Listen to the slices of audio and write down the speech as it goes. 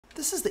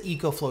This is the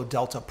Ecoflow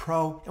Delta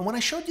Pro, and when I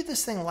showed you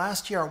this thing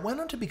last year, it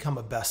went on to become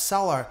a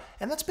bestseller,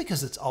 and that's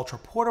because it's ultra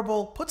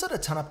portable, puts out a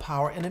ton of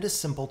power, and it is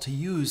simple to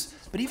use.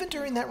 But even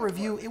during that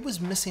review, it was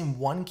missing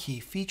one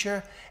key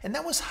feature, and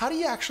that was how do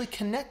you actually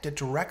connect it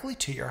directly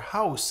to your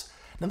house.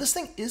 Now this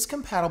thing is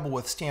compatible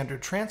with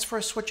standard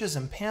transfer switches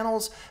and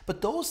panels,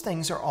 but those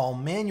things are all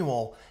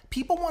manual.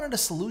 People wanted a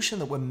solution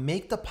that would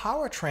make the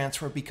power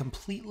transfer be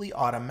completely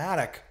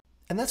automatic.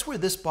 And that's where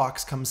this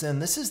box comes in.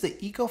 This is the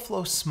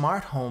Ecoflow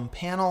Smart Home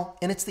Panel,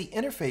 and it's the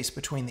interface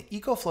between the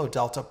Ecoflow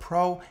Delta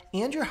Pro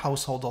and your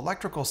household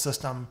electrical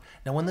system.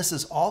 Now when this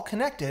is all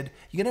connected,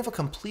 you can have a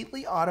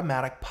completely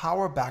automatic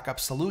power backup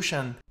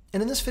solution.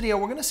 And in this video,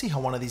 we're going to see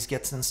how one of these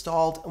gets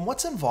installed and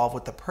what's involved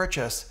with the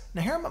purchase.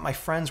 Now here I'm at my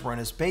friend's, we're in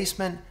his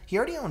basement. He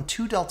already owned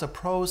 2 Delta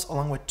Pros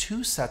along with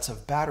 2 sets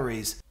of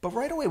batteries. But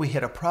right away we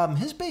hit a problem.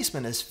 His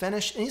basement is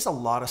finished and he has a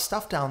lot of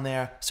stuff down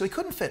there, so he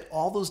couldn't fit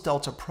all those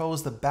Delta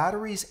Pros, the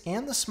batteries,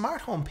 and the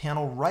smart home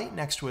panel right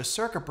next to his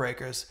circuit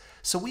breakers.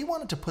 So we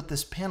wanted to put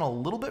this panel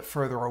a little bit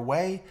further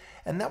away,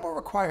 and that will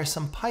require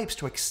some pipes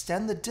to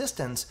extend the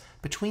distance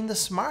between the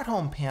smart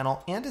home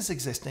panel and his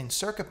existing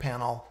circuit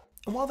panel.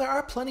 And while there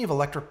are plenty of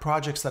electric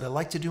projects that I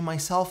like to do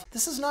myself,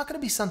 this is not going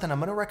to be something I'm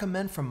going to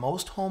recommend for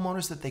most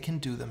homeowners that they can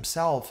do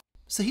themselves.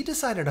 So he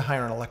decided to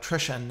hire an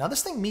electrician. Now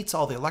this thing meets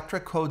all the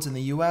electric codes in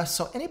the US,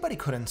 so anybody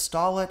could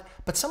install it,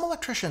 but some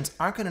electricians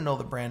aren't going to know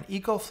the brand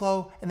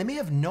Ecoflow, and they may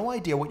have no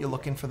idea what you're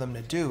looking for them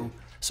to do.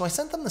 So I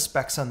sent them the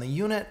specs on the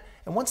unit,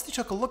 and once they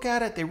took a look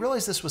at it, they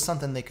realized this was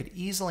something they could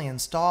easily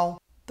install.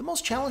 The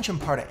most challenging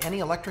part of any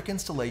electric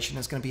installation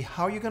is going to be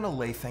how you're going to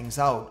lay things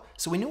out.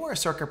 So we knew where our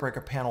circuit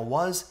breaker panel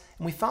was,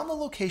 and we found the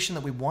location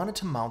that we wanted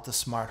to mount the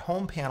smart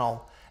home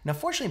panel. Now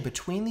fortunately,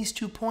 between these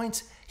 2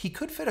 points, he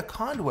could fit a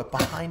conduit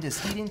behind his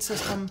heating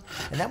system,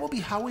 and that will be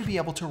how we'd be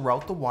able to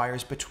route the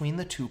wires between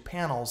the 2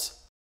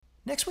 panels.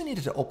 Next, we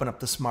needed to open up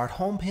the smart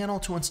home panel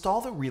to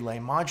install the relay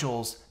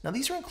modules. Now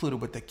these are included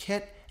with the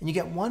kit, and you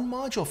get 1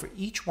 module for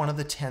each one of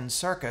the 10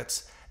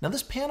 circuits. Now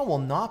this panel will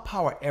not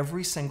power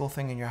every single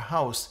thing in your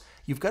house.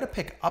 You've got to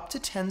pick up to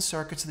 10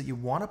 circuits that you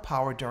want to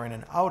power during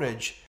an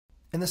outage.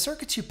 And the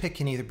circuits you pick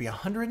can either be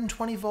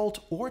 120 volt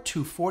or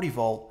 240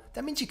 volt.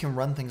 That means you can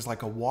run things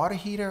like a water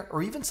heater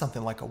or even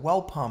something like a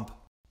well pump.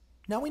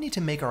 Now we need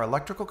to make our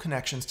electrical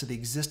connections to the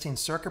existing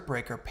circuit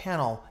breaker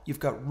panel. You've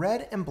got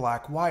red and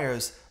black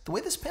wires. The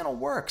way this panel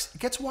works, it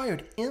gets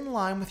wired in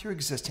line with your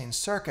existing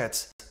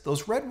circuits.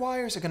 Those red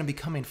wires are going to be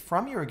coming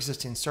from your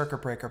existing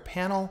circuit breaker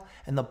panel,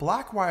 and the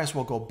black wires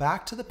will go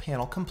back to the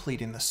panel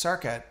completing the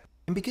circuit.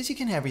 And because you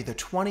can have either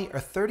 20 or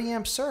 30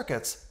 amp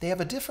circuits, they have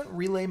a different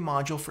relay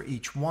module for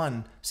each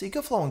one. So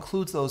Ecoflow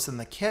includes those in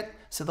the kit,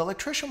 so the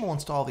electrician will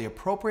install the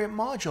appropriate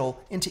module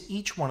into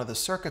each one of the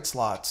circuit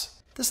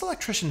slots. This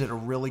electrician did a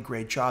really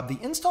great job.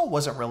 The install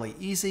wasn't really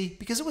easy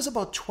because it was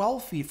about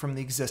 12 feet from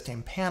the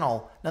existing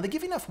panel. Now they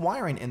give you enough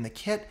wiring in the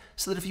kit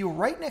so that if you were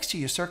right next to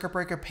your circuit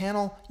breaker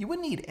panel, you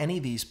wouldn't need any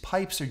of these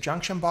pipes or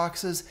junction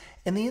boxes,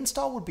 and the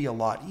install would be a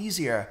lot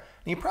easier.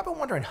 Now you're probably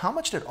wondering, how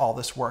much did all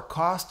this work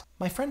cost?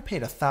 My friend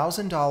paid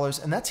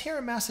 $1,000, and that's here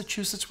in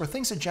Massachusetts where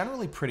things are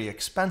generally pretty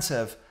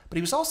expensive. But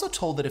he was also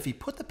told that if he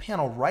put the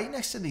panel right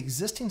next to the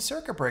existing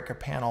circuit breaker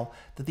panel,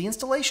 that the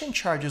installation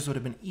charges would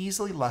have been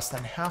easily less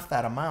than half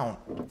that amount.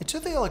 It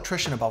took the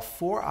electrician about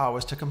 4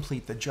 hours to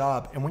complete the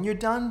job, and when you're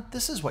done,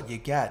 this is what you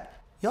get.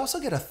 You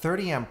also get a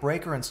 30 amp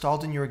breaker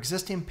installed in your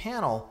existing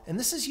panel, and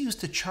this is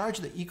used to charge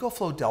the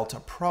Ecoflow Delta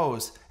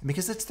Pros. And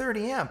because it's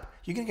 30 amp,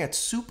 you're going to get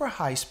super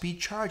high speed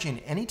charging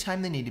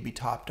anytime they need to be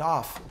topped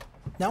off.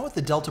 Now with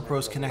the Delta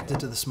Pros connected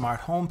to the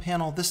smart home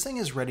panel, this thing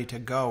is ready to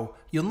go.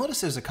 You'll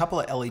notice there's a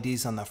couple of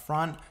LEDs on the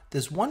front.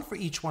 There's one for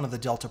each one of the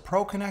Delta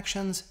Pro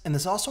connections, and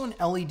there's also an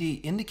LED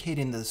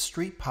indicating that the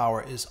street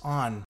power is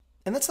on.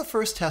 And that's the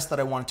first test that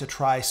I wanted to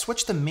try.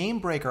 Switch the main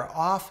breaker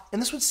off,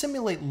 and this would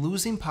simulate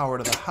losing power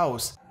to the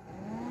house.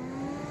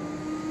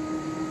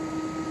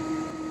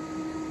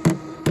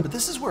 But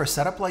this is where a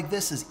setup like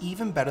this is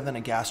even better than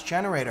a gas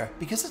generator.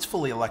 Because it's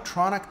fully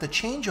electronic, the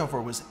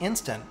changeover was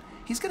instant.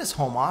 He's got his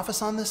home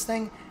office on this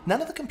thing.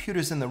 None of the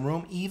computers in the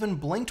room even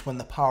blinked when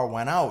the power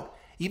went out.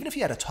 Even if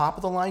you had a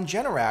top-of-the-line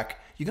Generac,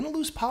 you're going to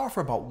lose power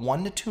for about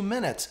 1 to 2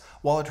 minutes,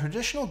 while a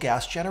traditional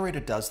gas generator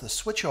does the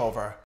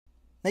switchover.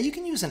 Now you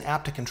can use an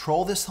app to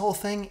control this whole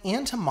thing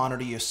and to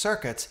monitor your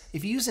circuits.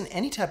 If you're using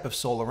any type of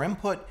solar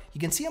input, you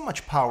can see how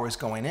much power is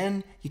going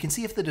in, you can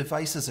see if the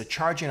devices are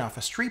charging off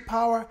of street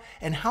power,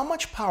 and how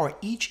much power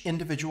each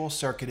individual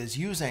circuit is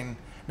using.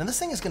 Now this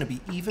thing is going to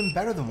be even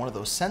better than one of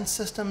those Sense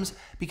systems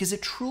because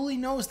it truly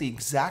knows the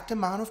exact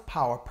amount of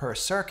power per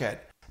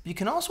circuit. But you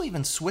can also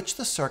even switch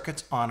the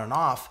circuits on and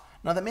off.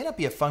 Now that may not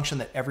be a function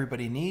that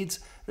everybody needs,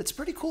 but it's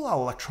pretty cool how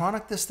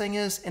electronic this thing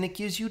is, and it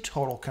gives you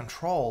total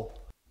control.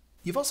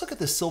 You've also got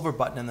the silver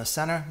button in the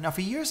center. Now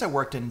for years I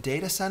worked in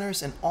data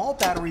centers, and all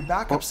battery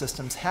backup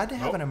systems had to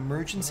have an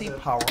emergency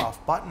power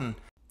off button.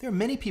 There are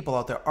many people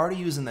out there already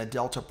using the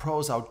Delta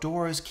Pros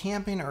outdoors,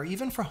 camping, or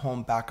even for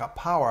home backup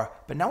power.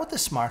 But now with the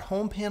smart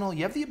home panel,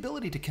 you have the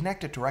ability to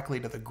connect it directly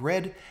to the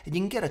grid, and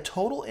you can get a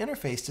total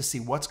interface to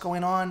see what's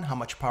going on, how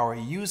much power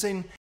you're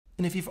using.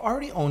 And if you've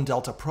already owned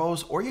Delta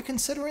Pros or you're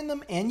considering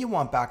them and you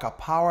want backup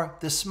power,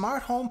 this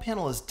smart home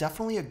panel is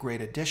definitely a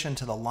great addition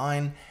to the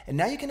line, and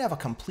now you can have a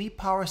complete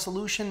power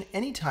solution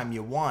anytime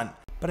you want.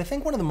 But I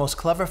think one of the most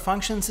clever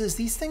functions is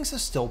these things are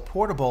still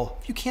portable.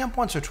 If you camp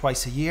once or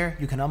twice a year,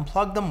 you can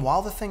unplug them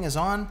while the thing is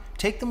on,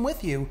 take them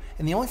with you,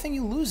 and the only thing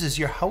you lose is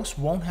your house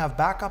won't have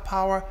backup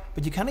power,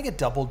 but you kind of get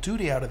double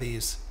duty out of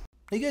these.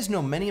 Now, you guys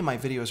know many of my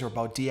videos are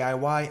about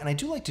DIY, and I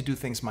do like to do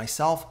things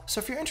myself,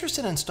 so if you're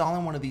interested in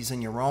installing one of these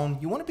on your own,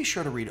 you want to be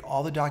sure to read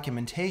all the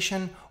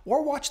documentation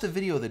or watch the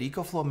video that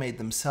Ecoflow made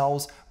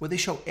themselves where they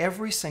show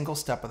every single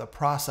step of the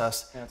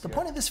process. The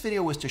point of this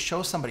video was to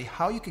show somebody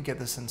how you could get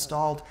this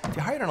installed if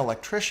you hired an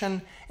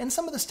electrician, and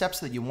some of the steps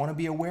that you want to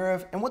be aware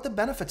of and what the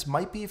benefits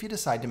might be if you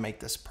decide to make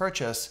this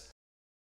purchase.